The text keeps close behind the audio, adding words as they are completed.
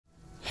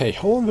Hey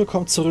ho und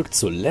willkommen zurück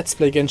zu Let's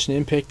Play Genshin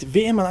Impact,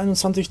 wie immer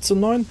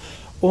 21:9.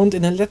 Und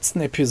in der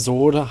letzten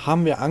Episode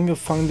haben wir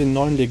angefangen, den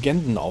neuen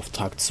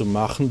Legendenauftrag zu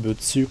machen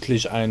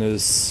bezüglich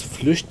eines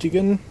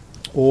Flüchtigen.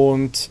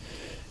 Und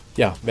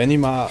ja, wenn ihr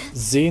mal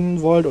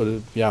sehen wollt, oder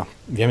ja,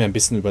 wir haben ja ein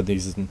bisschen über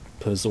diese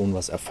Person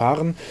was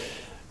erfahren,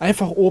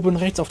 einfach oben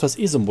rechts auf das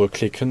i-Symbol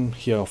klicken,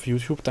 hier auf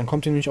YouTube, dann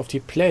kommt ihr nämlich auf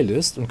die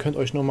Playlist und könnt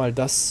euch nochmal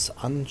das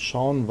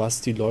anschauen, was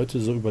die Leute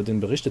so über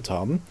den berichtet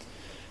haben.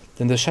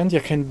 Denn der scheint ja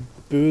kein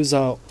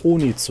böser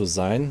Oni zu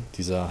sein.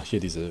 Diese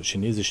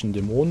chinesischen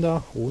Dämonen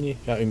da. Oni,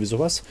 ja, irgendwie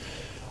sowas.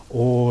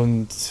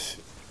 Und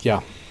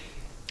ja,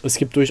 es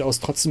gibt durchaus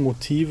trotzdem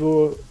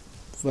Motive,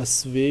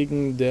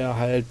 weswegen der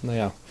halt,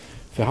 naja,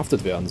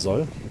 verhaftet werden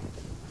soll.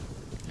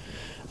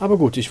 Aber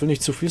gut, ich will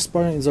nicht zu viel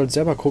spoilern. Ihr sollt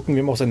selber gucken.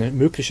 Wir haben auch seine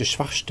mögliche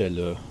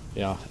Schwachstelle,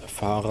 ja,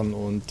 erfahren.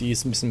 Und die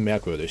ist ein bisschen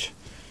merkwürdig.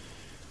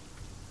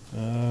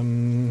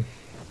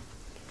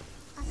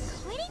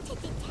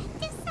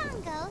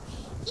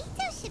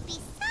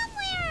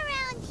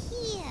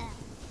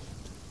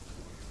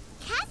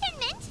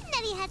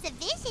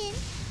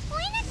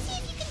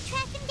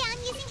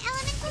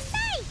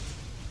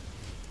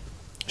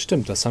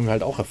 Stimmt, das haben wir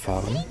halt auch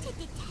erfahren.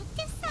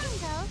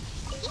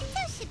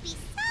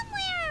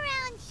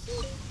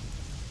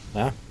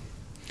 Ja.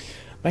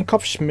 Mein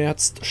Kopf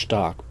schmerzt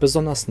stark,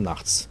 besonders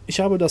nachts. Ich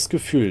habe das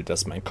Gefühl,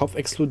 dass mein Kopf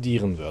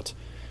explodieren wird.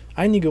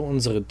 Einige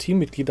unserer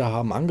Teammitglieder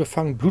haben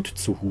angefangen, Blut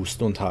zu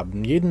husten und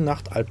haben jede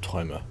Nacht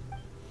Albträume.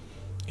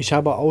 Ich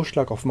habe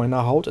Ausschlag auf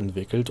meiner Haut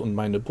entwickelt und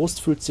meine Brust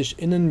fühlt sich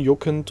innen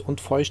juckend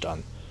und feucht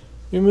an.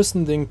 Wir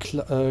müssen dem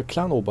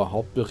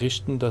Clanoberhaupt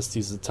berichten, dass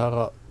diese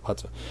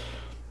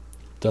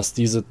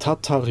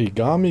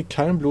Tatarigami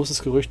kein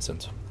bloßes Gerücht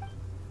sind.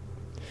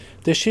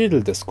 Der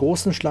Schädel des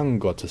großen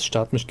Schlangengottes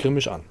starrt mich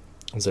grimmig an.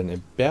 Sein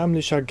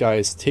erbärmlicher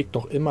Geist hegt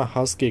noch immer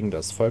Hass gegen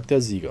das Volk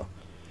der Sieger.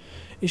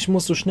 Ich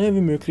muss so schnell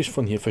wie möglich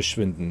von hier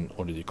verschwinden,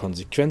 oder die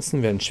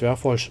Konsequenzen werden schwer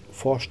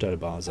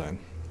vorstellbar sein.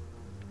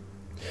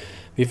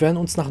 Wir werden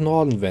uns nach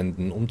Norden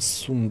wenden, um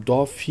zum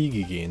Dorf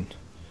Figi gehen.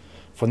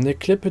 Von der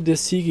Klippe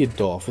des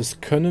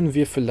Sigi-Dorfes können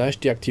wir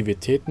vielleicht die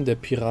Aktivitäten der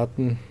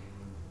Piraten...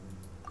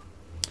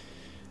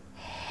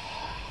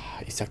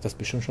 Ich sag das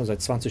bestimmt schon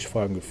seit 20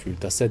 Folgen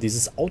gefühlt, dass er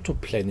dieses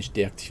Autoplay nicht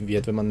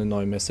deaktiviert, wenn man eine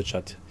neue Message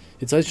hat.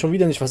 Jetzt weiß ich schon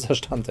wieder nicht, was da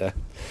stand, ey.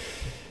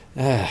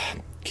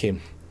 Okay.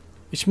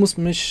 Ich muss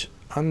mich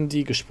an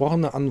die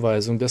gesprochene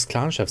Anweisung des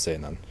Clanchefs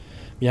erinnern.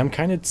 Wir haben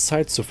keine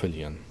Zeit zu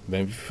verlieren.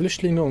 Wenn wir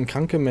Flüchtlinge und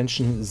kranke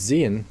Menschen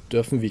sehen,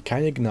 dürfen wir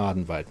keine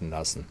Gnaden walten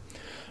lassen.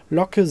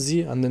 Locke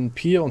sie an den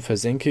Pier und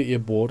versenke ihr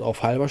Boot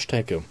auf halber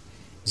Strecke.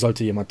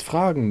 Sollte jemand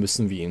fragen,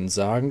 müssen wir ihnen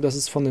sagen, dass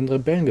es von den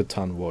Rebellen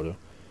getan wurde.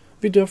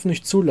 Wir dürfen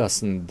nicht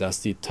zulassen,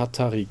 dass die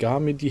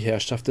Tatarigami die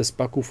Herrschaft des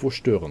Bakufu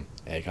stören,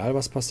 egal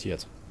was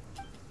passiert.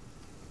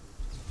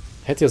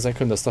 Hätte ja sein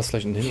können, dass das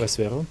vielleicht ein Hinweis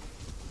wäre.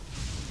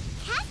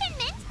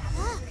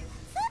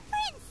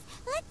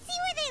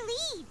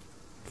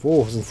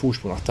 Wo sind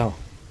Fußspuren? Ach, da.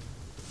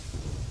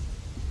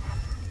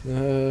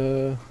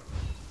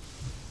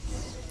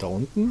 Da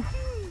unten?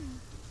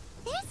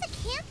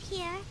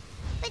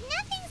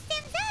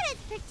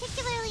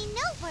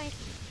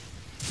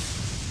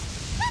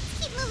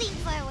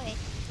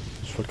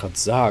 Ich wollte gerade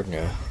sagen,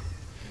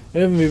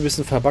 irgendwie ein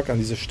bisschen verbuggt an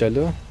dieser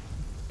Stelle.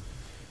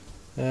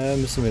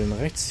 Müssen wir denn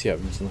rechts? Ja,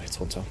 wir müssen rechts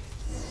runter.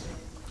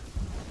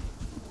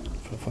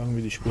 Verfolgen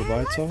wir die Spur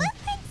weiter.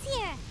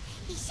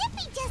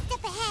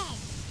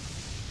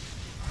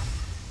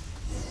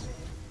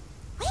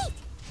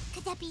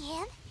 Could that be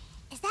him?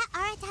 Is that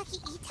Arataki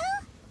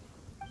Itto?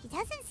 He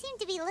doesn't seem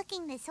to be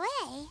looking this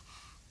way.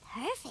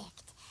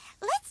 Perfect.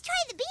 Let's try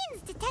the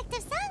beans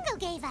Detective Sango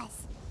gave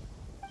us.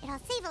 It'll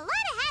save a lot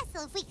of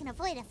hassle if we can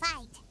avoid a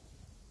fight.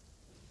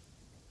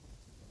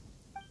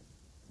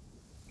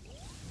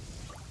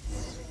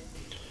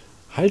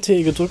 Halte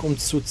E gedrückt, um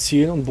zu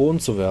zielen und Boden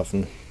zu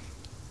werfen.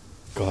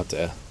 Gott,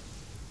 ey.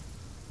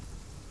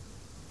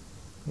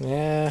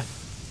 Ja.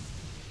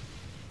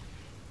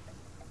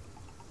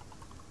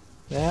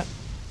 Ja.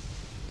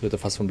 Wird er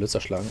fast vom Blitz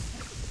erschlagen.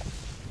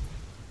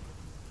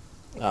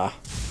 Ah.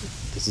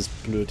 Das ist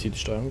blöd hier, die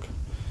Steuerung.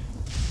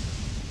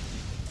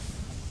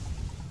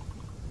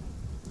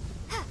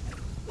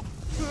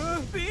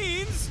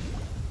 Beans!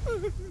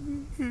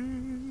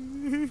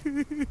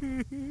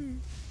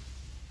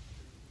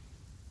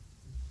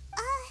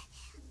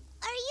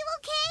 Are you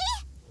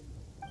okay?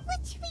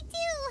 What should we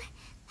do?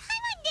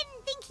 Paimon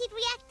didn't think he'd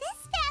react this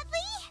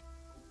badly.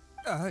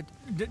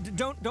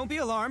 Don't be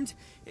alarmed.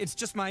 It's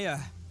just my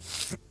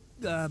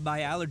my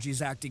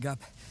allergies acting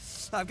up.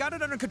 I've got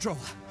it under control.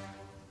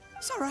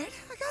 It's all right.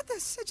 I got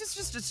this. I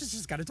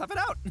just gotta tough it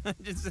out.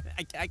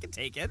 I can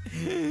take it.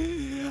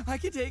 I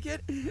can take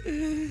it.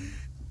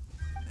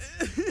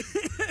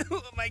 Who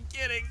am I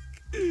kidding?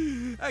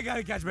 I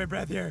gotta catch my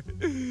breath here.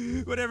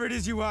 Whatever it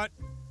is you want,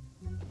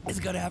 it's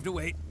gonna have to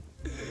wait.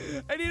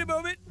 I need a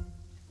moment.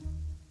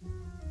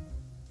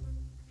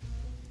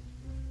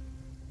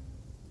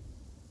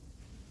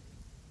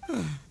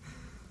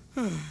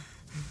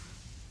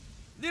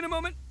 Need a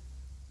moment.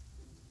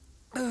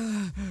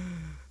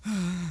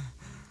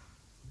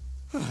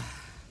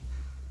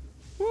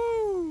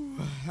 Woo,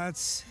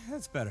 that's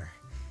better.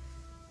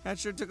 That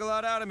sure took a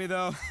lot out of me,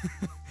 though.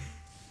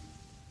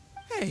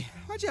 Hey,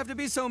 why'd you have to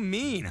be so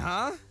mean,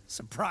 huh?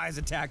 Surprise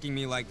attacking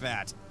me like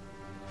that.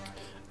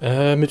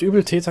 Mit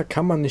Übeltäter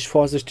kann man nicht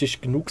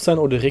vorsichtig genug sein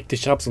oder reg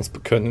dich ab,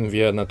 sonst können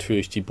wir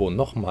natürlich die Bohnen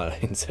nochmal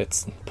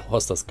einsetzen. Boah,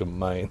 ist das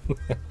gemein.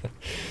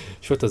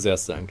 Ich würde das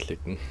erste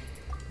anklicken.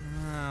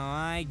 Oh,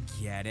 I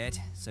get it.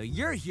 So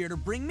you're here to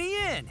bring me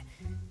in.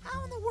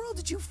 How in the world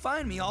did you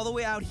find me all the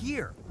way out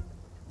here?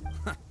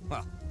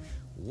 Well,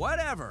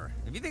 whatever.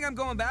 If you think I'm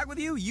going back with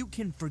you, you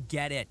can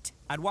forget it.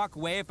 I'd walk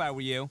away if I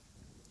were you.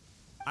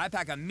 I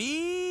pack a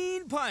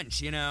mean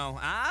punch, you know.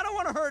 I don't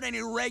want to hurt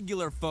any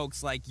regular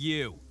folks like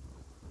you.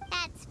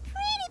 That's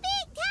pretty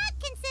big talk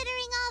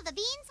considering all the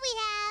beans we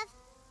have.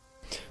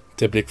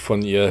 Der Blick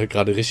von ihr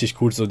gerade richtig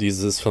gut, so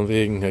dieses von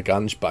wegen gar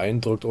nicht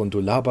beeindruckt und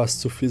du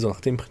laberst zu viel, so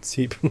nach dem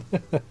Prinzip.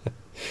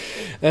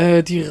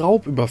 Die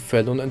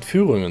Raubüberfälle und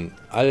Entführungen,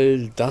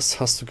 all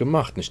das hast du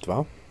gemacht, nicht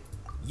wahr?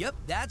 Yep,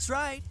 that's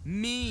right.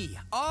 Me,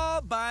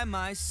 all by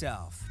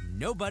myself.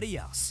 Nobody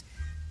else.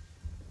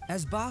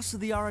 As boss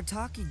of the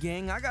Arataki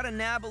gang, I gotta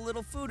nab a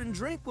little food and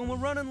drink when we're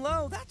running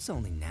low. That's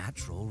only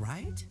natural,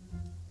 right?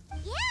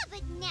 Yeah,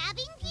 but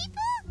nabbing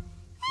people?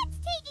 That's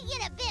taking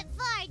it a bit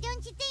far,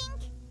 don't you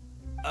think?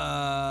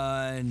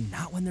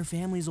 Not when their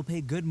families will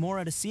pay good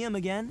mora to see them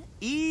again.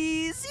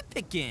 Easy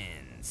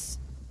pickings.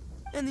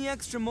 And the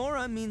extra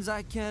mora means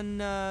I can,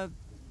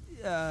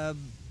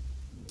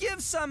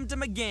 give some to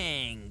my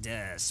gang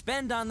to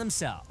spend on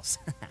themselves.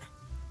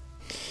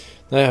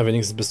 Naja,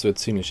 wenigstens bist du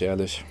jetzt ziemlich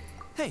ehrlich.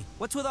 Hey,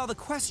 what's with all the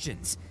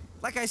questions?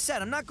 Like I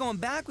said, I'm not going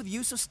back with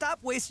you, so stop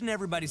wasting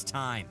everybody's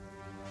time.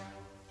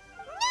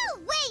 No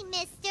way,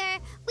 mister!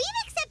 We've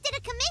accepted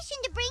a commission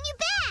to bring you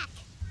back!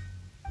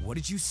 What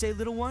did you say,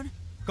 little one?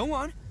 Go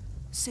on.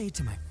 Say it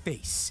to my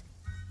face.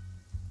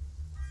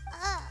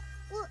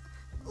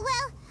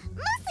 Well,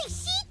 mostly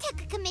she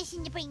took a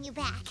commission to bring you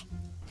back.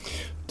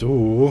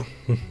 Du.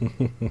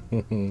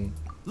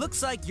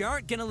 Looks like you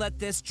aren't gonna let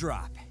this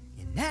drop.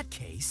 In that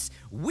case,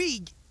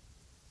 we...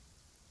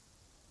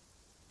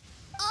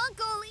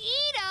 Uncle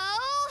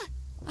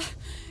Itto!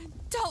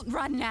 Don't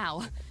run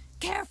now.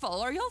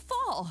 Careful or you'll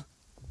fall.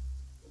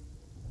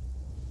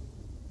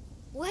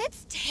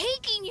 What's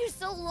taking you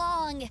so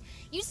long?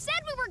 You said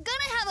we were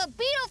gonna have a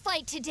beetle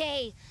fight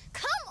today.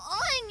 Come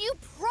on, you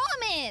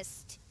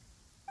promised.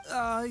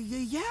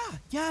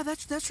 Yeah,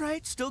 that's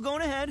right. Still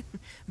going ahead.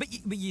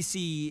 But you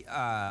see,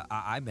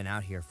 I've been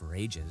out here for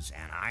ages,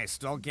 and I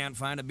still can't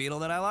find a beetle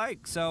that I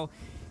like. So,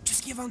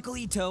 just give Uncle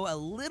Itto a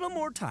little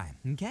more time,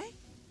 okay?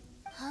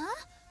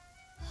 Huh?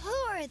 Who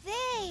are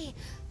they?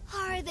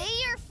 Are they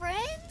your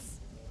friends?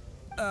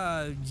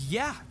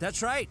 Yeah,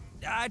 that's right.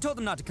 I told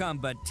them not to come,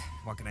 but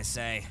what can I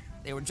say?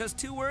 They were just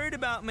too worried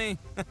about me.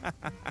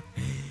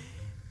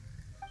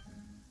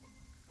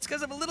 It's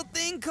because of a little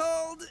thing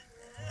called,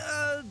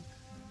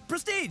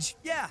 prestige.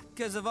 Yeah,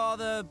 because of all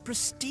the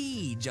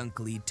prestige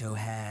Uncle Itto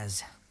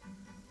has.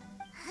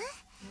 Huh?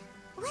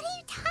 What are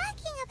you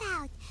talking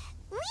about?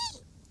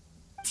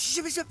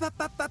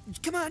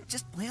 Come on,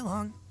 just play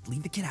along.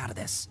 Leave the kid out of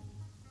this.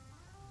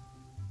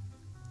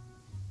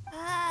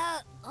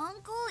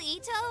 Uncle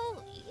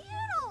Itto, you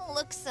don't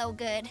look so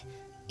good.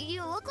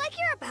 You look like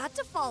you're about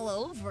to fall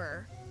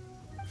over.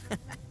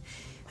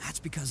 That's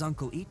because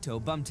Uncle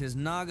Itto bumped his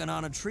noggin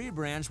on a tree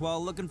branch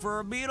while looking for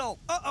a beetle.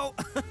 Uh-oh.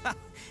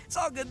 It's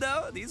all good,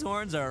 though. These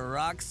horns are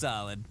rock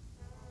solid.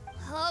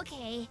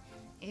 Okay,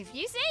 if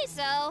you say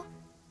so.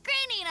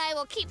 Granny and I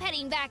will keep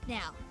heading back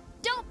now.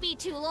 Don't be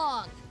too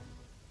long.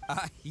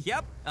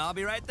 Yep, I'll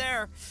be right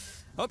there.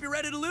 Hope you're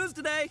ready to lose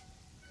today.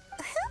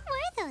 Who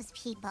were those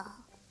people?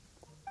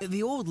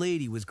 The old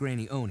lady was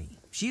Granny Oni.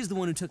 She's the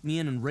one who took me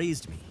in and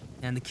raised me.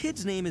 And the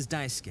kid's name is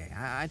Daisuke.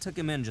 I took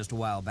him in just a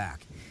while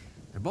back.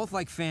 They're both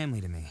like family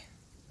to me.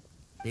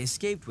 They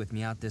escaped with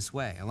me out this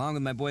way, along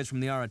with my boys from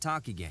the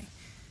Arataki gang.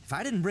 If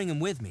I didn't bring them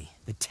with me,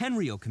 the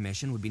Tenryou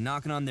Commission would be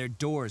knocking on their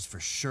doors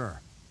for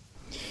sure.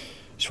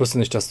 Ich wusste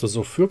nicht, dass du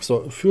so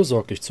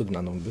fürsorglich zu den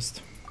anderen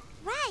bist.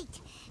 Right.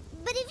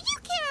 But if you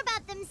care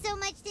about them so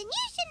much, then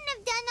you shouldn't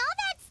have done all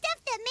that stuff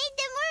that made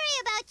them worry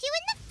about you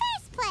in the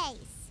first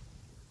place.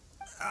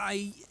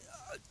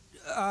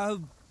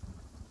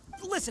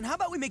 Listen, how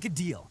about we make a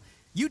deal?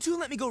 You two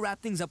let me go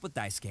wrap things up with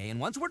Daisuke, and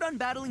once we're done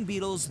battling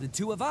beetles, the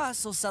two of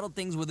us will settle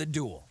things with a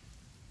duel.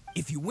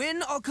 If you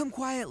win, I'll come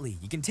quietly.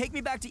 You can take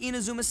me back to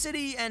Inazuma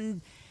City,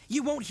 and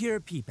you won't hear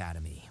a peep out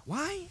of me.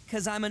 Why?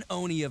 Because I'm an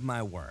Oni of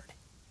my word.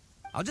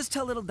 I'll just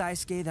tell little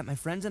Daisuke that my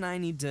friends and I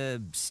need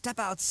to step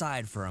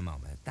outside for a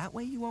moment. That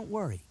way you won't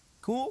worry.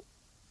 Cool?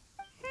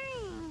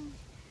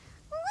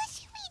 What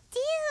should we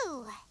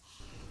do?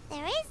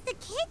 There is the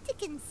kid to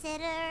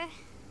consider.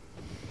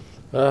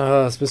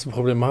 Das ist ein bisschen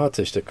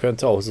problematisch. Der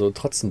könnte auch so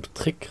trotzdem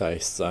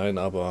trickreich sein,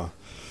 aber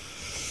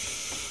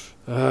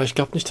ich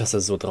glaube nicht, dass er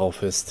so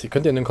drauf ist. Ihr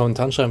könnt in den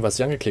Kommentaren schreiben, was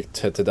ihr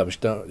angeklickt hättet, aber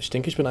ich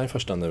denke, ich bin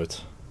einverstanden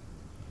damit.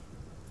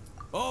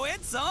 Oh,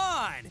 it's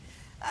on!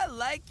 I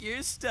like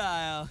your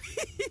style.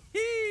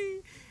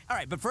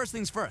 Alright, but first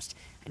things first.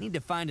 I need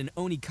to find an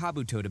Oni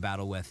Kabuto to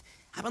battle with.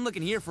 I've been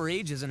looking here for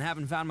ages and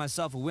haven't found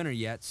myself a winner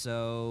yet,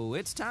 so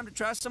it's time to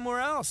try somewhere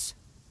else.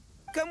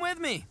 Come with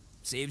me.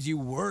 Saves you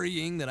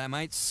worrying that I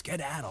might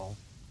skedaddle.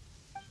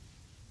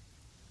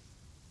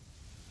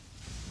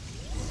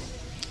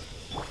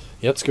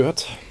 Ihr habt's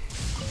gehört.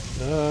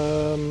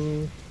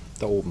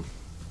 Da oben.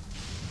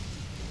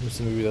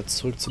 Müssen wir wieder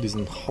zurück zu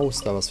diesem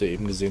Haus da, was wir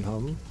eben gesehen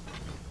haben.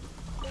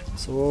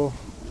 So.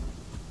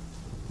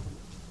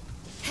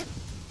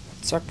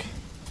 Zack,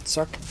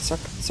 zack, zack,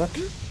 zack.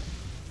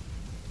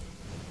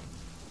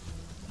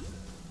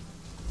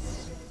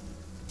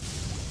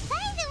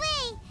 By the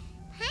way,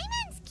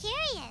 Paimon's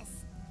curious.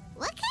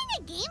 What kind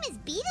of game is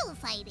beetle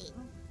fighting?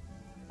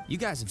 You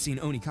guys have seen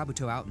Oni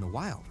Kabuto out in the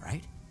wild,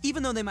 right?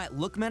 Even though they might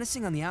look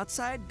menacing on the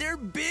outside, they're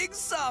big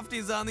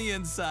softies on the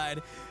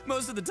inside.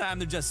 Most of the time,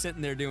 they're just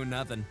sitting there doing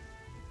nothing.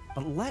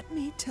 But let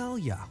me tell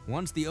ya,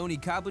 once the Oni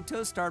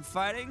Kabuto start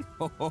fighting,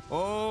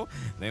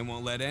 they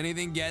won't let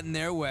anything get in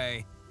their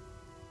way.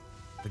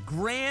 The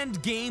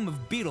grand game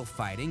of beetle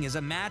fighting is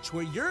a match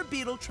where your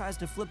beetle tries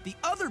to flip the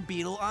other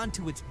beetle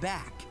onto its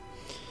back.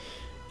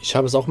 Ich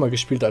habe es auch mal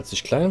gespielt, als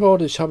ich klein war,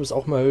 oder ich habe es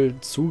auch mal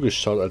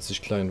zugeschaut, als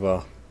ich klein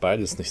war.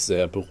 Beides nicht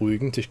sehr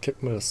beruhigend. Ich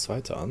klicke mir das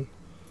zweite an.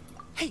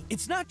 Hey,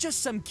 it's not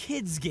just some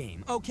kid's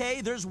game, okay?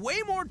 There's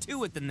way more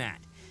to it than that.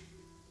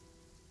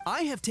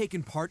 I have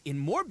taken part in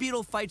more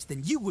beetle fights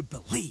than you would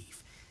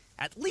believe.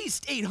 At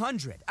least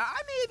 800.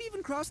 I may have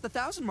even crossed the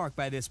 1,000 mark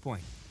by this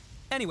point.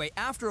 Anyway,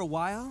 after a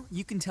while,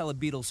 you can tell a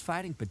beetle's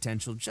fighting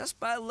potential just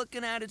by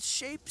looking at its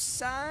shape,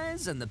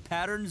 size, and the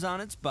patterns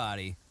on its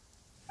body.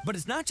 But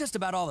it's not just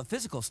about all the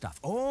physical stuff.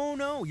 Oh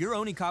no, your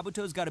Oni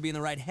Kabuto's got to be in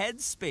the right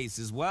headspace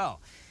as well.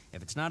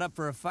 If it's not up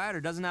for a fight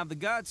or doesn't have the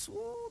guts,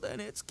 well,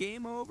 then it's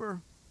game over.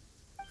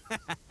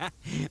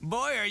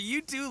 Boy, are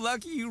you two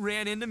lucky you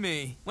ran into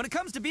me. When it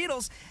comes to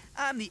beetles,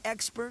 I'm the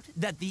expert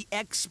that the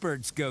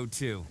experts go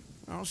to.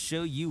 I'll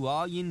show you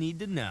all you need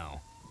to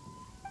know.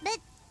 But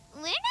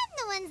we're not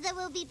the ones that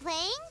will be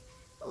playing.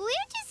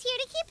 We're just here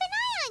to keep an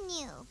eye on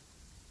you.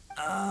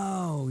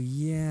 Oh,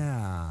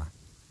 yeah.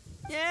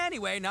 Yeah,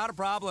 anyway, not a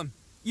problem.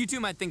 You two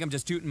might think I'm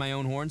just tooting my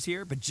own horns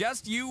here, but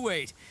just you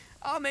wait.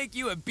 I'll make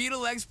you a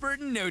beetle expert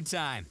in no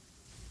time.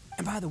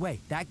 And by the way,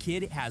 that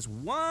kid has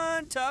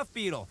one tough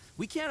beetle.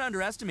 We can't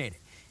underestimate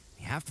it.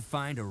 We have to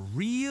find a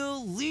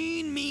real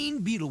lean, mean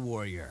beetle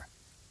warrior.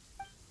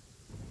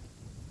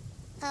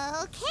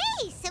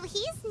 Okay, so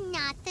he's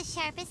not the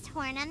sharpest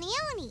horn on the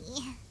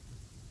Oni.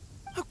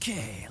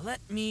 Okay, let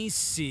me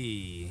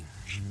see.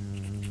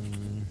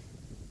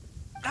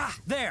 Ah,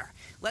 there.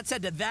 Let's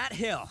head to that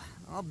hill.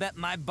 I'll bet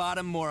my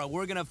bottom Mora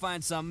we're gonna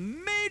find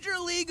some major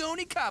league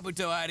Oni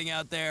Kabuto hiding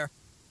out there.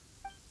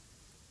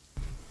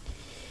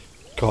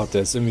 Gott,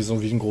 der ist irgendwie so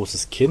wie ein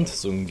großes Kind,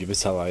 so in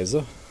gewisser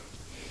Weise.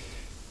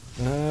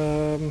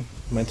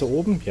 Meinte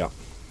oben? Ja.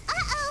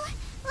 Uh-oh,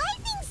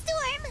 lightning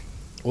storm.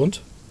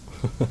 Und?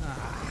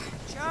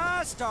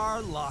 Just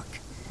our luck.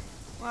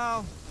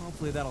 Well,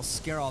 hopefully that'll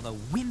scare all the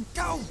wind.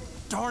 Oh,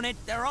 darn it,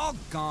 they're all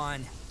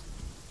gone.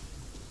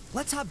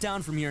 Let's hop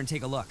down from here and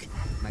take a look.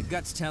 My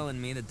gut's telling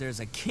me that there's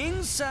a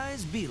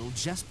king-size beetle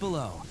just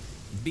below.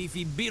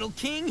 Beefy Beetle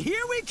King,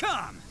 here we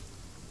come!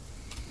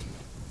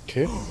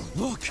 Okay.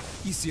 Look,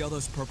 you see all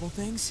those purple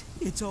things?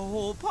 It's a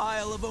whole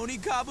pile of Oni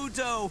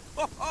Kabuto.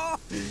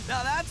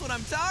 Now that's what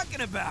I'm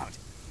talking about.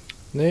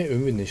 Nee,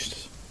 irgendwie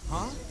nicht.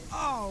 Huh?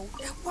 Oh,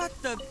 what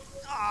the...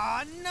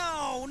 Ah,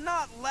 no,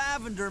 not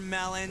lavender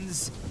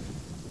melons.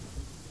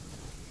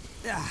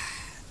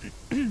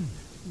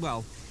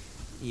 Well,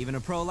 even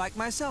a pro like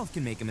myself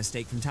can make a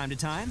mistake from time to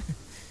time.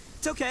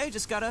 It's okay,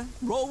 just gotta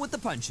roll with the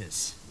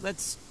punches.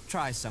 Let's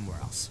try somewhere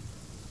else.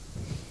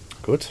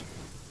 Gut.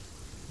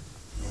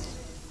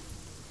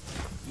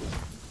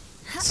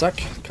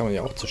 Zack, kann man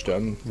ja auch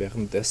zerstören,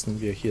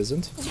 währenddessen wir hier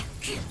sind.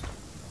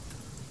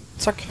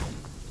 Zack.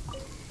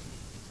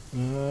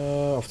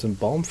 Auf den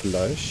Baum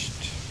vielleicht.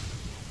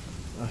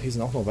 Ach, hier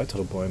sind auch noch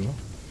weitere Bäume.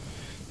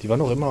 Die waren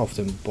noch immer auf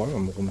den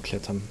Bäumen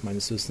rumklettern,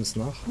 meines Wissens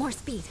nach. More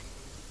speed.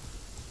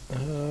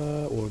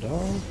 Oder?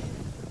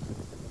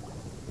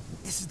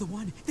 This is the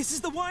one! This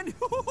is the one!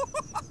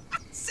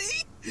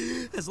 See?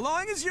 As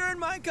long as you're in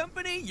my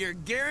company, you're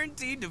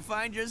guaranteed to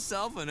find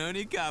yourself an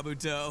Oni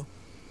Kabuto.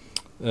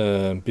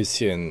 Ein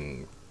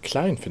bisschen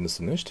klein, findest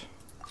du nicht?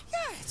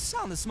 Yeah, it's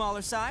on the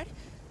smaller side.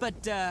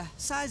 But,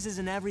 size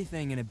isn't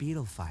everything in a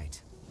beetle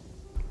fight.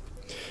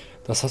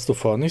 Das hast du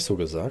vorher nicht so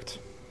gesagt.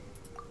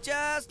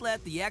 Just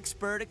let the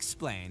expert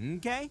explain,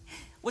 okay?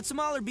 What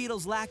smaller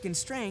beetles lack in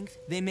strength,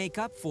 they make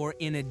up for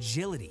in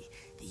agility.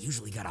 They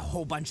usually got a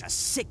whole bunch of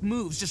sick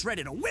moves just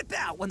ready to whip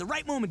out when the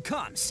right moment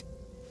comes.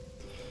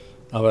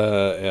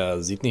 Aber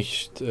er sieht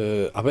nicht,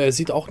 aber er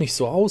sieht auch nicht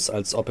so aus,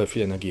 als ob er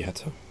viel Energie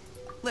hätte.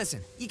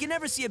 Listen, you can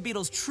never see a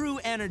beetle's true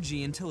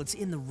energy until it's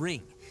in the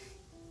ring.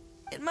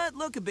 It might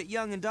look a bit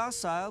young and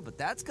docile, but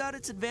that's got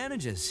its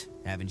advantages.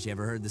 Haven't you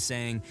ever heard the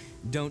saying,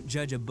 don't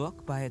judge a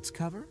book by its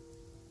cover?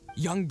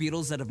 Young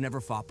beetles that have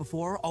never fought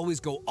before always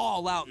go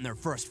all out in their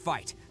first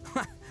fight.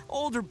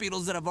 Older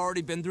beetles that have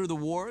already been through the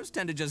wars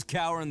tend to just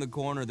cower in the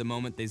corner the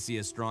moment they see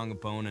a strong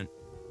opponent.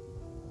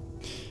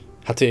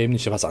 Hat er eben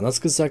nicht was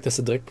anderes gesagt, dass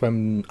er direkt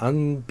beim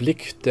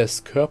Anblick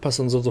des Körpers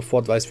und so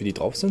sofort weiß, wie die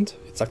drauf sind?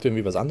 Jetzt sagt er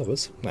irgendwie was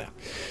anderes. Naja.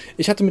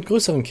 Ich hatte mit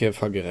größeren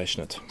Käfer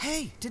gerechnet.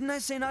 Hey, didn't I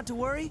say not to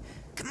worry?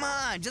 Come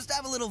on, just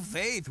have a little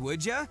faith,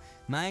 would ya?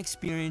 My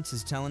experience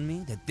is telling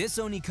me that this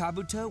Oni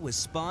Kabuto was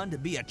spawned to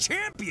be a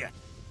champion.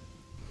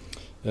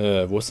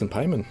 Wo ist denn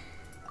Paimon?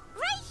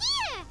 Right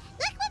here!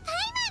 Look what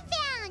Paimon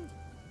found!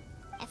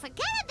 If we're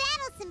gonna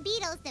battle some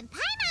beetles, then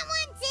Paimon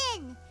wants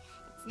in!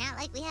 It's not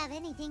like we have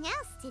anything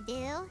else to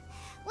do.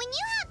 When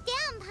you hopped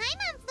down,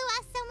 Paimon flew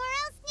off somewhere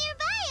else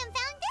nearby and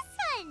found this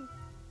one!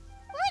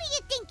 What do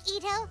you think,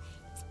 Itto?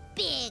 It's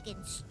big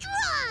and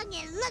strong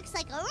and looks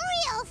like a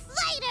real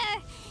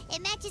fighter!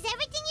 It matches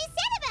everything you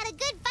said about a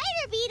good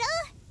fighter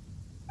beetle!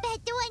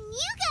 Bet the one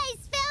you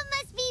guys found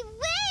must be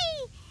way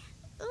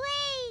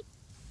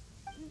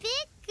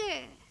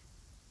bigger.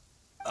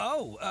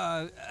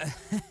 Oh,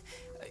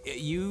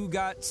 you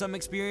got some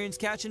experience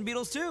catching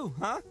beetles too,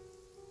 huh?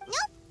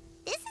 Nope.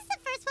 This is the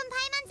first one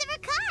Paimon's ever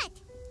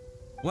caught.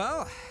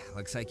 Well,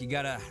 looks like you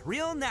got a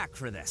real knack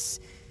for this.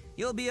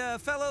 You'll be a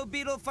fellow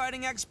beetle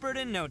fighting expert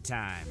in no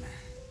time.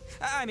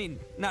 I mean,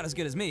 not as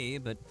good as me,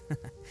 but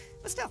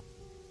still.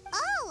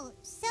 Oh,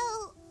 so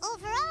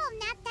overall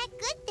not that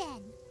good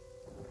then.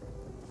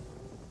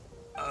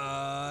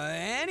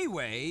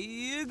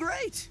 Anyway,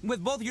 great.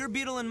 With both your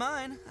beetle and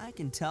mine, I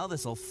can tell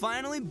this'll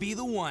finally be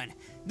the one.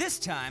 This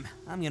time,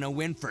 I'm gonna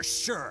win for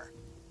sure.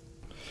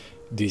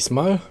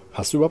 Diesmal?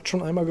 Hast du überhaupt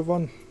schon einmal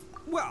gewonnen?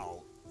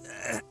 Well,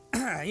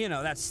 you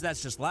know, that's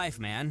just life,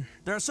 man.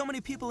 There are so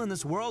many people in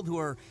this world who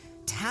are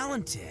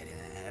talented,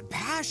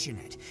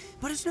 passionate,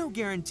 but it's no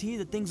guarantee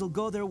that things will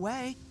go their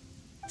way.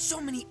 So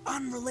many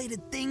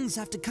unrelated things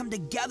have to come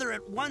together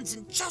at once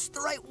in just the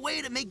right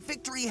way to make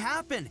victory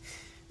happen.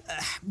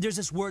 There's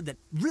this word that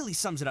really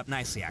sums it up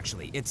nicely,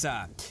 actually. It's,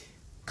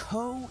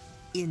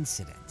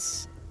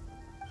 coincidence.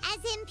 As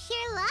in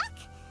pure luck?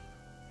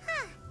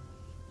 Huh.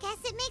 Guess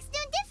it makes no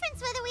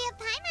difference whether we have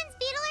Paimon's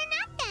beetle or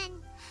not then.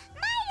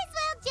 Might as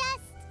well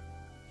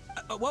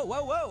just... Whoa.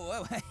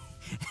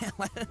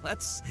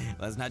 Let's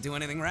not do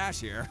anything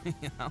rash here,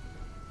 you know.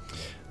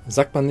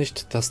 Sagt man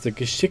nicht, dass der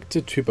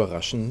geschickte Typ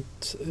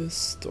überraschend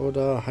ist?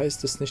 Oder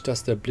heißt es nicht,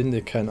 dass der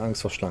Blinde keine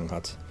Angst vor Schlangen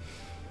hat?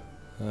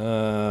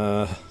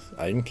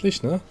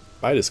 Eigentlich, ne?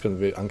 Beides können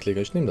wir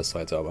Ankläger. Ich nehme das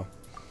zweite aber.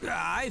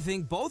 I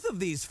think both of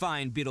these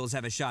fine beetles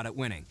have a shot at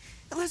winning.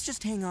 Let's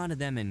just hang on to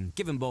them and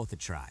give them both a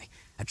try.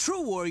 A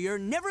true warrior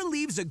never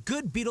leaves a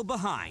good beetle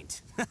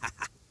behind.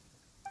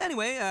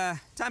 Anyway,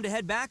 time to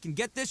head back and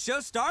get this show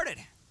started.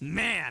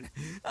 Man,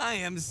 I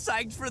am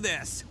psyched for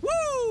this.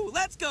 Woo!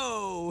 Let's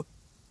go!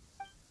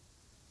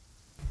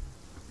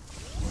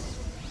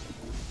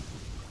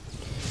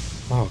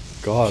 Oh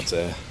Gott,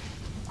 ey.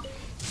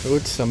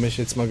 Gut, dann bin ich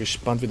jetzt mal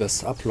gespannt, wie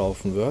das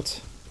ablaufen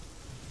wird.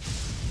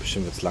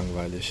 Bestimmt wird es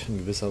langweilig, in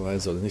gewisser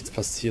Weise, oder nichts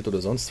passiert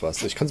oder sonst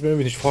was. Ich kann es mir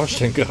irgendwie nicht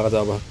vorstellen gerade,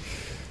 aber...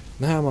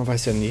 Naja, man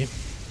weiß ja nie.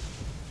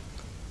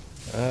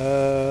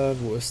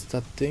 Wo ist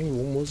das Ding?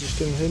 Wo muss ich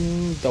denn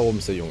hin? Da oben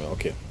ist der Junge,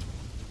 okay.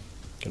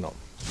 Genau.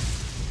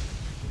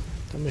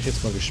 Dann bin ich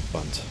jetzt mal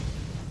gespannt.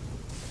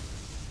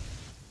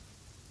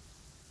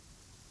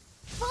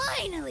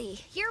 Finally,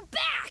 you're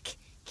back!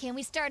 Can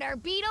we start our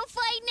beetle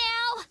fight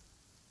now?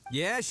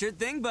 Yeah, sure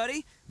thing,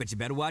 buddy. But you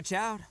better watch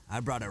out. I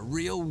brought a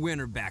real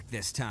winner back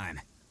this time.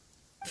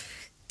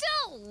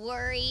 Don't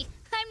worry.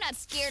 I'm not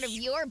scared of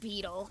your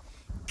beetle.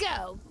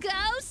 Go,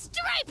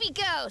 Stripey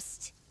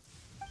Ghost!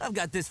 I've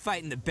got this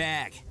fight in the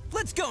bag.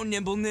 Let's go,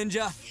 Nimble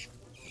Ninja!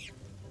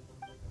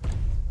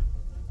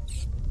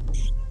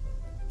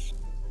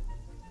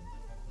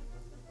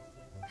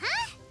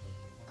 Huh?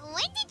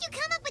 When did you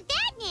come up with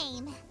that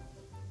name?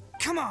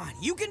 Come on,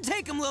 you can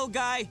take him, little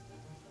guy!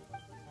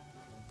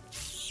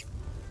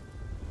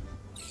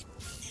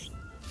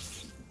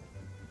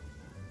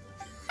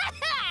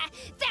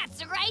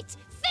 That's right!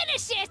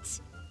 Finish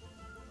it!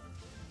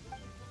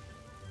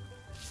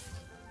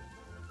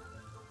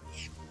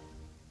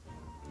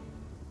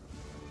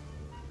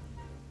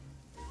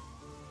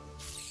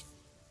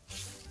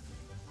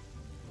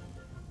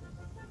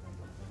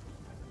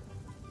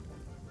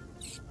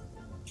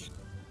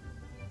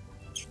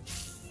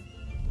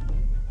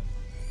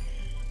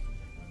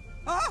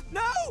 Oh,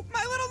 no!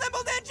 My little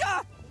Nimble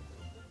Ninja!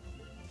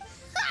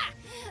 Ha!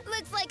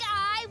 Looks like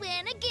I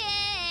win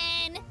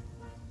again!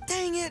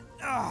 Dang it!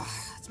 Oh,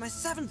 it's my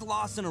 7th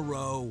loss in a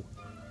row.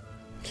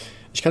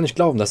 Ich kann nicht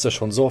glauben, dass er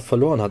schon so oft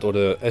verloren hat,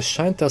 oder es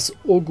scheint, dass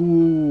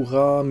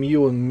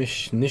Oguramio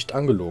mich nicht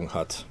angelogen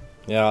hat.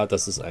 Ja,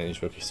 das ist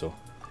eigentlich wirklich so.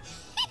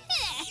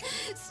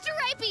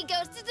 Stripey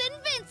Ghost is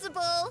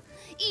invincible!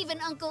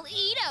 Even Uncle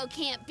Itto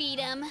can't beat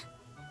him.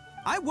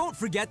 I won't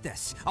forget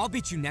this. I'll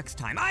beat you next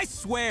time, I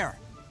swear!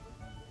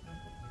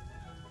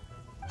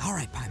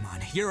 Alright,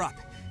 Paimon, you're up.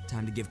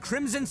 Time to give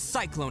Crimson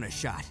Cyclone a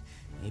shot.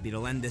 Maybe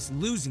it'll end this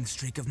losing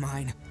streak of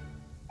mine.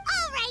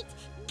 Alright,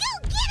 go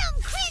get him,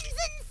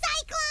 Crimson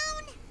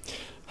Cyclone!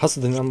 Hast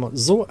du den Namen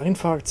so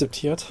einfach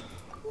akzeptiert?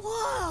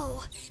 Whoa!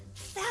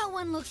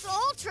 one looks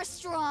ultra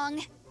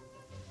strong.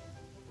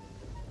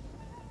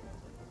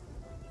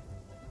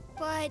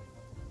 But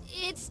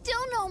it's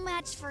still no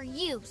match for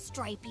you,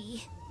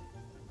 Stripey.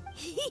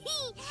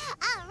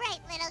 Alright,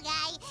 little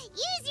guy.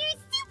 Use your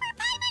Super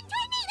Paimon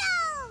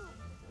Tornado!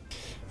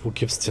 Wo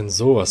gibt's denn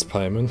sowas,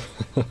 Paimon?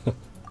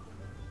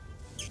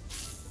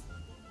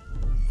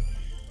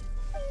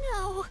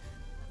 No,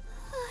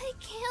 I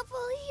can't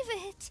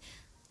believe it.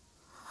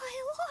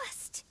 I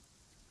lost.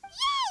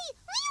 Yay!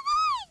 We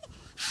won!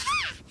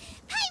 Ha!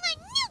 Paimon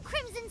knew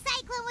Crimson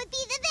Cyclone would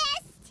be the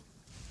best!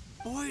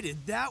 Boy,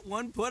 did that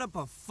one put up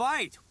a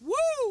fight.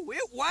 Woo!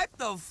 It wiped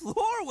the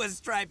floor with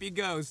Stripey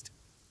Ghost.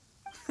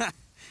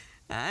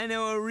 I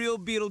know a real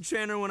beetle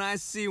trainer when I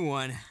see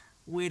one.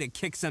 Way to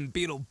kick some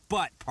beetle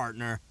butt,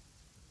 partner.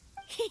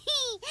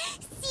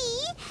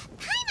 See?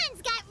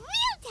 Paimon's got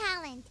real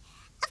talent.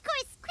 Of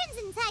course,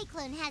 Crimson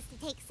Cyclone has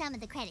to take some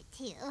of the credit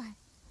too.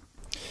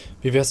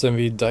 Wie wär's, wenn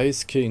wir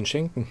DaVinci ihn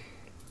schenken?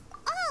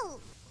 Oh,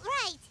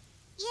 right.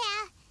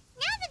 Yeah,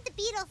 now that the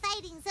beetle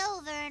fighting's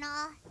over and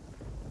all.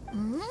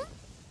 Hmm?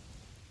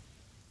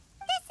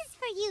 This is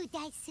for you,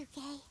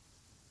 Daisuke.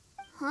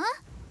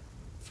 Huh?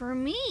 For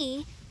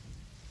me?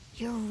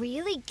 You're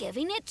really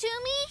giving it to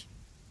me?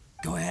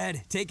 Go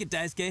ahead, take it,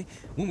 Daisuke.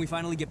 When we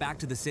finally get back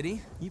to the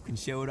city, you can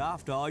show it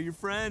off to all your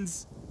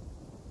friends.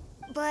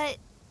 But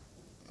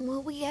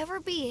will we ever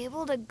be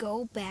able to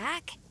go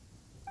back?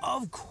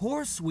 Of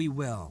course we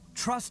will.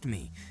 Trust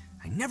me.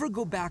 I never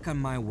go back on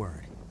my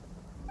word.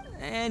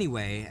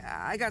 Anyway,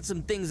 I got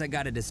some things I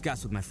gotta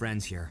discuss with my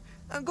friends here.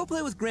 Go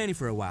play with Granny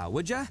for a while,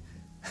 would ya?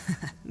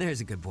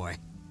 There's a good boy.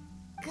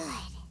 Good.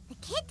 The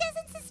kid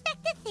doesn't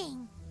suspect a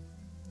thing.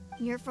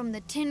 You're from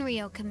the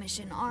Tenryou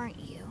Commission, aren't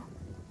you?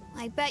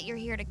 I bet you're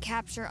here to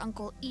capture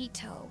Uncle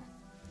Itto.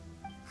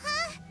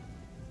 Huh?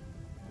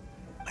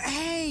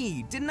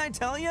 Hey, didn't I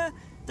tell you?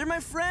 They're my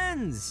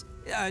friends.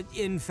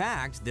 In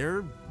fact,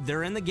 they're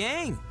in the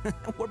gang.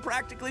 We're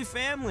practically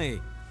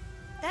family.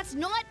 That's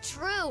not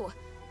true.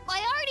 I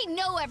already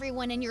know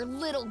everyone in your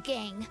little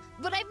gang,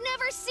 but I've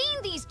never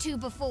seen these two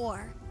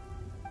before.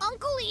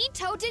 Uncle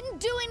Itto didn't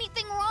do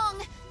anything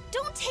wrong.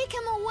 Don't take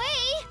him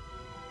away.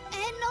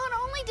 And not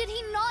only did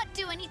he not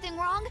do anything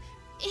wrong,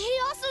 he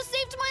also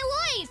saved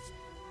my life.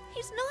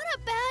 He's not a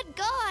bad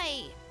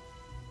guy.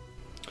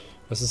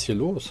 Was ist hier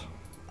los?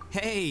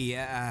 Hey,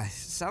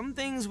 some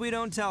things we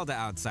don't tell to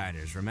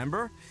outsiders,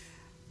 remember?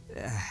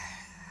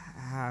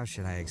 How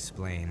should I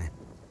explain?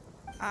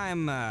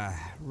 I'm a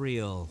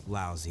real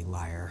lousy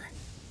liar.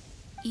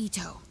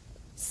 Itto,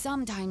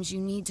 sometimes you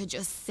need to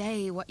just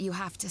say what you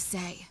have to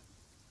say.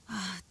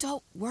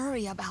 Don't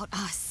worry about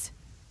us.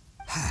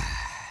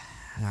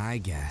 I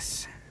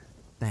guess.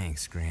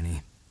 Thanks,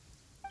 Granny.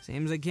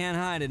 Seems I can't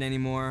hide it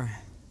anymore.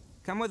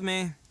 Come with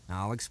me.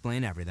 I'll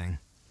explain everything.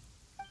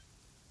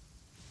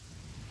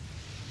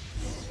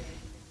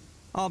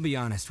 I'll be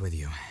honest with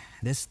you.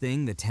 This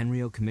thing the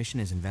Tenryou Commission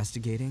is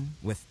investigating,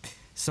 with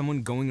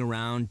someone going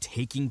around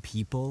taking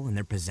people and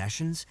their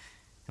possessions,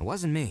 it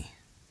wasn't me.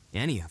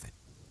 Any of it.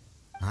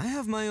 I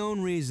have my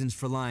own reasons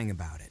for lying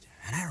about it,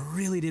 and I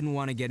really didn't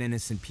want to get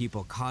innocent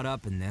people caught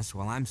up in this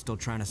while I'm still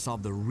trying to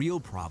solve the real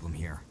problem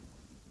here.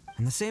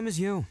 I'm the same as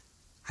you.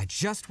 I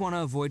just want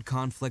to avoid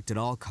conflict at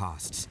all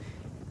costs.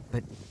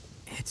 But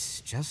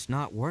it's just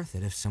not worth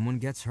it if someone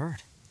gets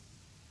hurt.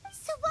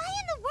 So why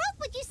in the world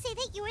would you say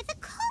that you were the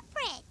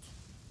culprit?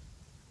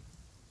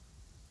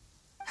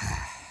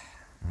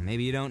 Well,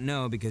 maybe you don't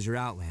know because you're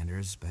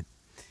Outlanders, but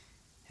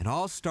it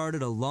all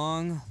started a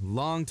long,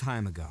 long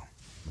time ago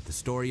with the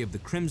story of the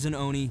Crimson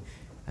Oni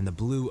and the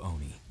Blue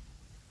Oni.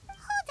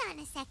 Hold on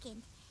a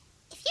second.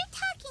 If you're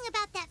talking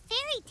about that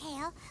fairy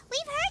tale,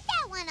 we've heard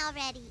that one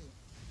already.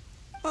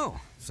 Oh,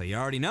 so you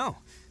already know.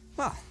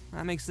 Well,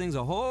 that makes things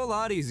a whole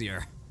lot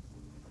easier.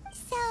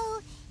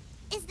 So,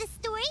 is the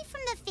story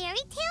from the fairy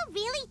tale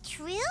really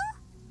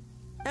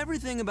true?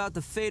 Everything about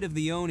the fate of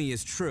the Oni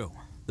is true.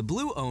 The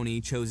Blue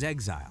Oni chose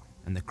exile,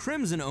 and the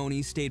Crimson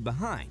Oni stayed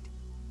behind.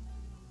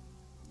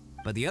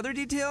 But the other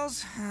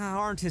details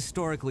aren't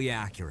historically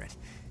accurate.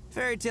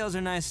 Fairy tales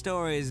are nice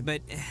stories,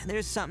 but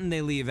there's something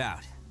they leave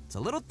out. It's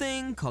a little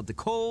thing called the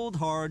cold,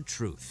 hard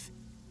truth.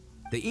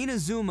 The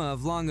Inazuma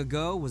of long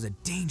ago was a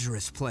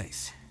dangerous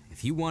place.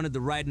 If you wanted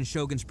the Raiden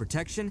Shogun's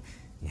protection,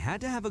 you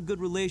had to have a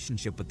good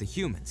relationship with the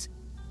humans.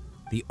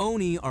 The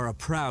Oni are a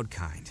proud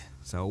kind,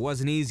 so it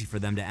wasn't easy for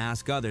them to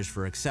ask others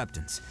for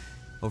acceptance.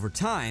 Over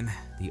time,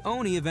 the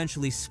Oni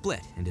eventually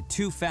split into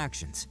two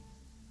factions.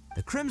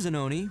 The Crimson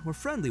Oni were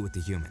friendly with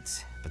the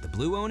humans, but the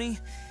Blue Oni,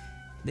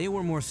 they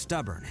were more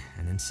stubborn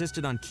and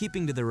insisted on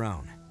keeping to their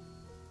own.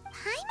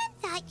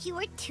 Paimon thought you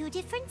were two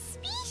different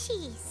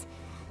species.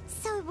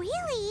 So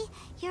really,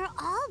 you're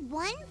all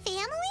one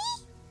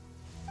family?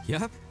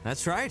 Yep,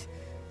 that's right.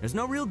 There's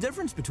no real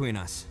difference between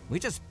us. We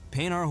just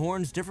paint our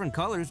horns different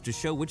colors to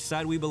show which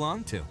side we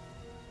belong to.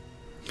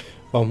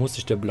 Warum muss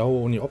sich der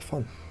blaue Oni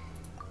opfern?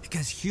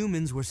 Because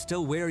humans were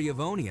still wary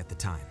of Oni at the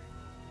time.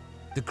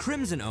 The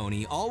Crimson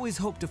Oni always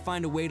hoped to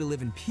find a way to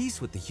live in peace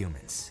with the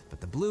humans,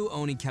 but the Blue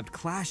Oni kept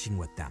clashing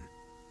with them.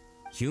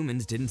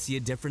 Humans didn't see a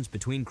difference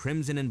between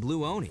crimson and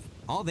blue Oni.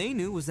 All they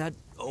knew was that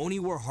Oni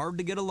were hard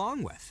to get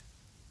along with.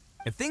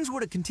 If things were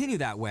to continue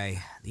that way,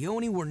 the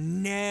Oni were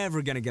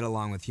never gonna get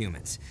along with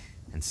humans.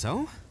 And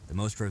so, the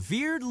most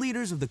revered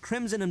leaders of the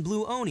Crimson and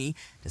Blue Oni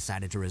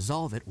decided to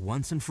resolve it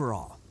once and for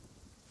all.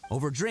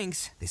 Over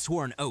drinks, they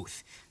swore an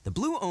oath. The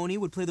Blue Oni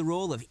would play the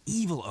role of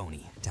evil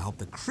Oni to help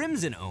the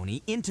Crimson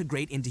Oni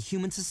integrate into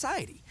human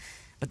society.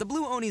 But the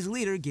Blue Oni's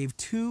leader gave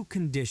 2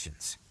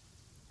 conditions.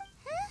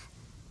 Huh?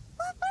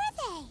 What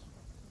were they?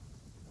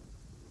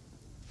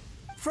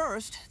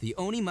 First, the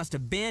Oni must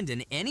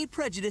abandon any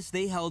prejudice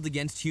they held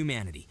against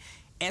humanity.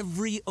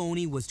 Every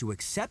Oni was to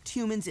accept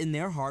humans in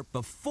their heart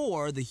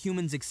before the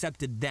humans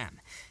accepted them.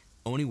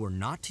 Oni were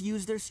not to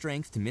use their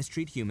strength to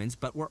mistreat humans,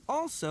 but were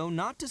also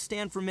not to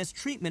stand for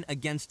mistreatment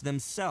against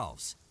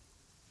themselves.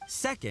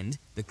 Second,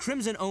 the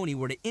Crimson Oni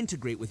were to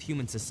integrate with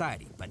human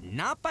society, but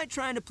not by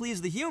trying to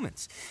please the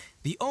humans.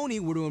 The Oni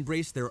were to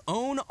embrace their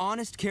own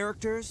honest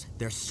characters,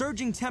 their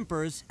surging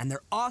tempers, and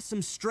their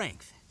awesome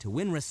strength to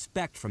win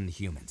respect from the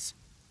humans.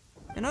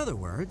 In other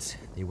words,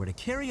 they were to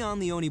carry on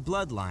the Oni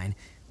bloodline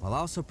while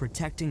also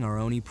protecting our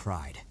Oni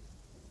pride.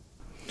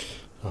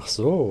 Ach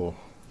so.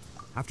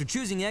 After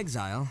choosing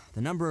exile,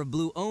 the number of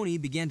blue Oni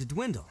began to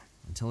dwindle,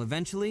 until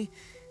eventually,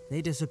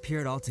 they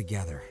disappeared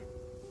altogether.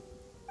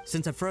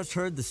 Since I first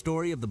heard the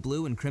story of the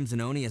blue and crimson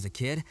Oni as a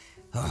kid,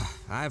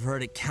 I've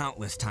heard it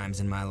countless times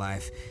in my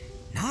life.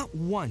 Not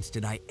once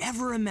did I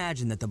ever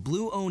imagine that the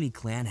blue Oni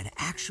clan had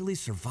actually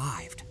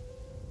survived.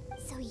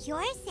 So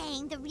you're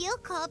saying the real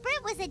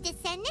culprit was a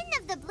descendant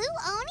of the Blue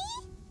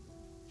Oni?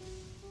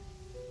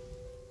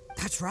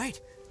 That's right.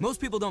 Most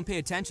people don't pay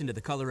attention to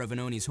the color of an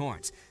Oni's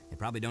horns. They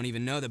probably don't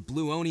even know that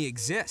blue Oni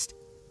exist.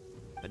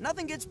 But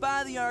nothing gets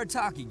by the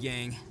Arataki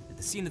gang. At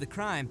the scene of the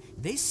crime,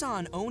 they saw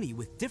an Oni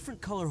with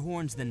different color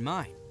horns than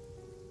mine.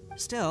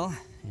 Still,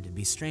 it'd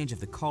be strange if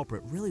the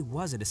culprit really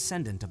was a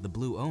descendant of the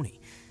blue Oni.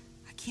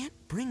 I can't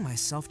bring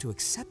myself to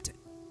accept it.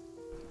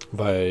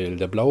 Weil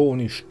der blaue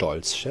Oni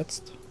Stolz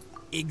schätzt?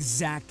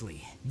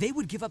 Exactly. They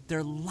would give up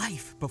their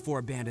life before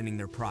abandoning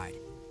their pride.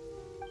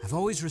 I've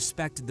always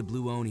respected the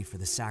Blue Oni for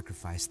the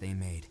sacrifice they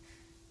made.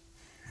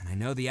 And I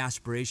know the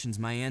aspirations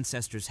my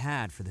ancestors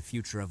had for the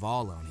future of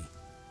all Oni.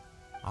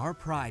 Our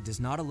pride does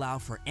not allow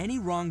for any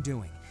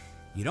wrongdoing.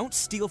 You don't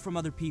steal from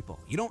other people.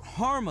 You don't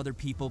harm other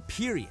people,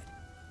 period.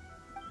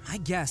 My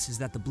guess is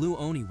that the Blue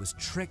Oni was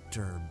tricked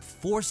or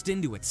forced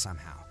into it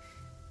somehow.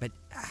 But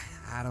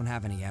I don't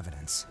have any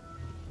evidence.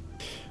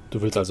 Du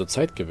willst also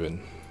Zeit gewinnen.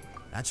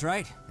 That's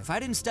right. If I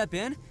didn't step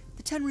in,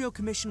 the Tenryou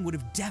Commission would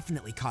have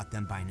definitely caught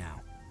them by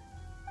now.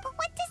 But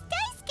what does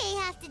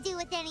Daisuke have to do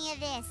with any of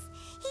this?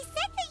 He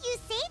said that you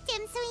saved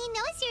him so he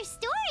knows your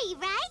story,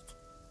 right?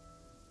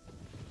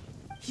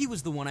 He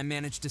was the one I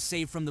managed to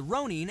save from the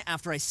Ronin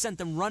after I sent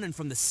them running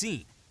from the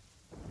scene.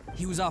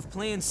 He was off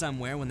playing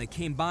somewhere when they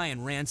came by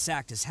and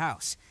ransacked his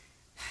house.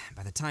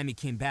 By the time he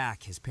came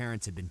back, his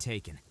parents had been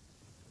taken.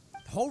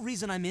 The whole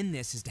reason I'm in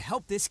this is to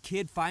help this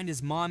kid find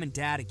his mom and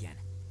dad again.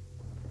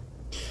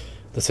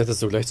 Das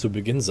hättest du gleich zu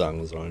Beginn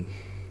sagen sollen.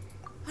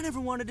 I never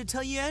wanted to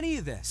tell you any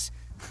of this.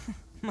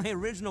 My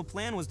original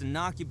plan was to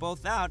knock you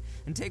both out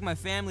and take my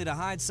family to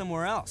hide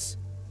somewhere else.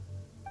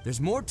 There's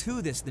more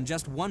to this than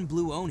just one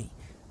blue Oni.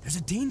 There's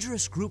a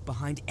dangerous group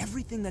behind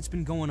everything that's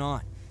been going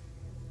on.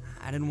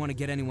 I didn't want to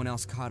get anyone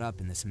else caught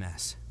up in this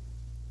mess.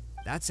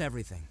 That's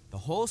everything. The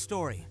whole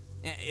story.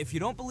 If you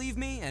don't believe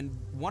me and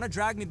want to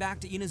drag me back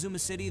to Inazuma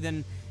City,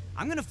 then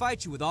I'm gonna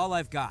fight you with all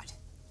I've got.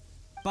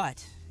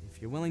 But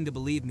if you're willing to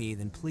believe me,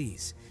 then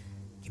please,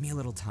 give me a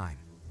little time.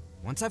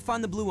 Once I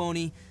find the blue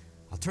Oni,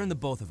 I'll turn the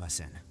both of us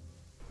in.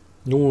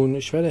 Nun,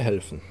 ich werde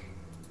helfen.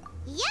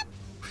 Yep,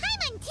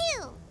 Paimon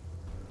too.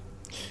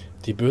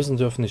 Die Bösen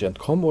dürfen nicht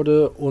entkommen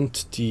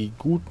und die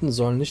Guten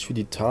sollen nicht für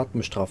die Taten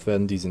bestraft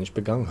werden, die sie nicht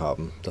begangen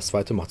haben. Das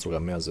zweite macht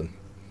sogar mehr Sinn.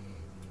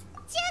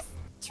 Just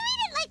treat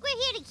it like we're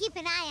here to keep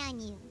an eye on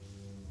you.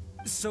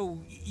 So,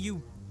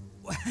 you...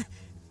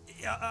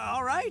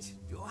 all right.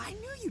 I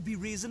knew you'd be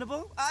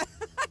reasonable. I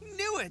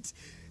knew it.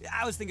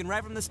 I was thinking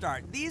right from the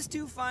start, these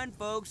two fine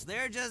folks,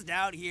 they're just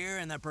out here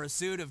in the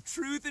pursuit of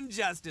truth and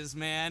justice,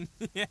 man.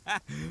 Yeah,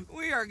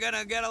 we are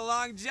gonna get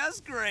along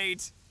just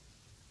great.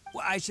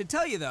 Well, I should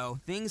tell you, though,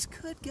 things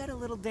could get a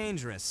little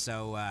dangerous,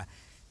 so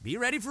be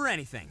ready for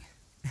anything.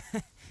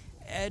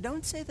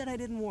 Don't say that I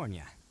didn't warn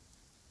you.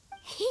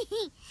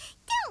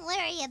 Don't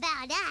worry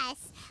about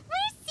us.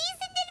 We're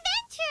seasoned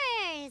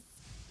adventurers.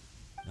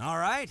 All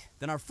right,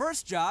 then our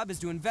first job is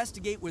to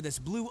investigate where this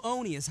blue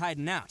Oni is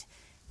hiding out.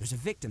 There's a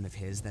victim of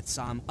his that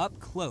saw him up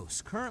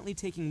close, currently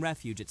taking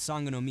refuge at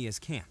Sangonomiya's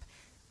camp.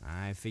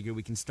 I figure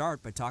we can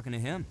start by talking to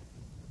him.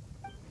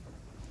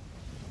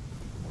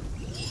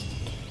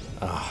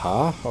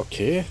 Aha,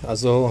 okay.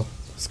 Also,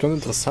 es könnte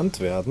interessant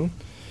werden.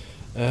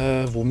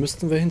 Wo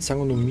müssten wir hin?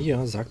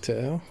 Sangonomiya, sagte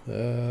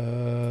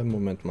er.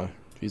 Moment mal.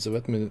 Wieso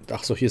wird mir...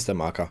 Ach so, hier ist der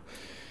Marker.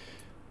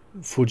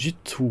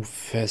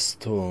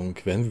 Fujitu-Festung.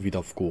 Werden wir wieder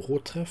auf Goro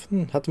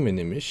treffen? Hatten wir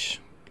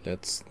nämlich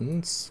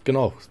letztens.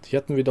 Genau, hier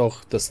hatten wir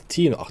doch das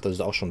Team. Ach, das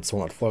ist auch schon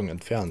 200 Folgen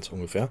entfernt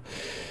ungefähr.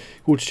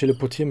 Gut, ich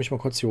teleportiere mich mal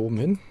kurz hier oben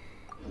hin.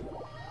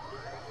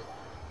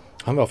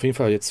 Haben wir auf jeden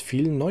Fall jetzt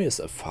viel Neues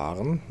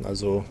erfahren.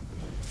 Also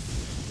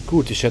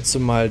gut, ich schätze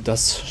mal,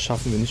 das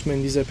schaffen wir nicht mehr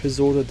in dieser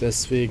Episode.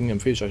 Deswegen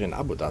empfehle ich euch ein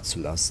Abo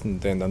dazulassen.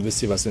 Denn dann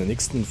wisst ihr, was in der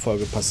nächsten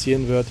Folge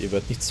passieren wird. Ihr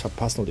werdet nichts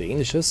verpassen oder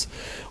ähnliches.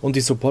 Und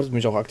ihr supportet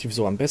mich auch aktiv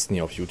so am besten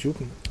hier auf YouTube.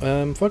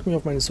 Folgt mir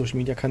auf meine Social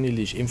Media Kanäle,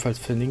 die ich ebenfalls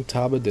verlinkt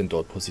habe. Denn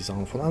dort poste ich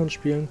Sachen von anderen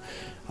Spielen.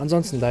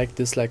 Ansonsten Like,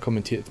 Dislike,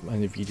 kommentiert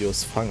meine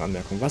Videos, Fragen,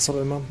 Anmerkungen, was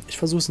auch immer. Ich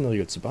versuche es in der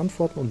Regel zu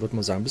beantworten und würde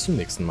mal sagen, bis zum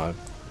nächsten Mal.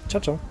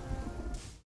 Ciao, ciao.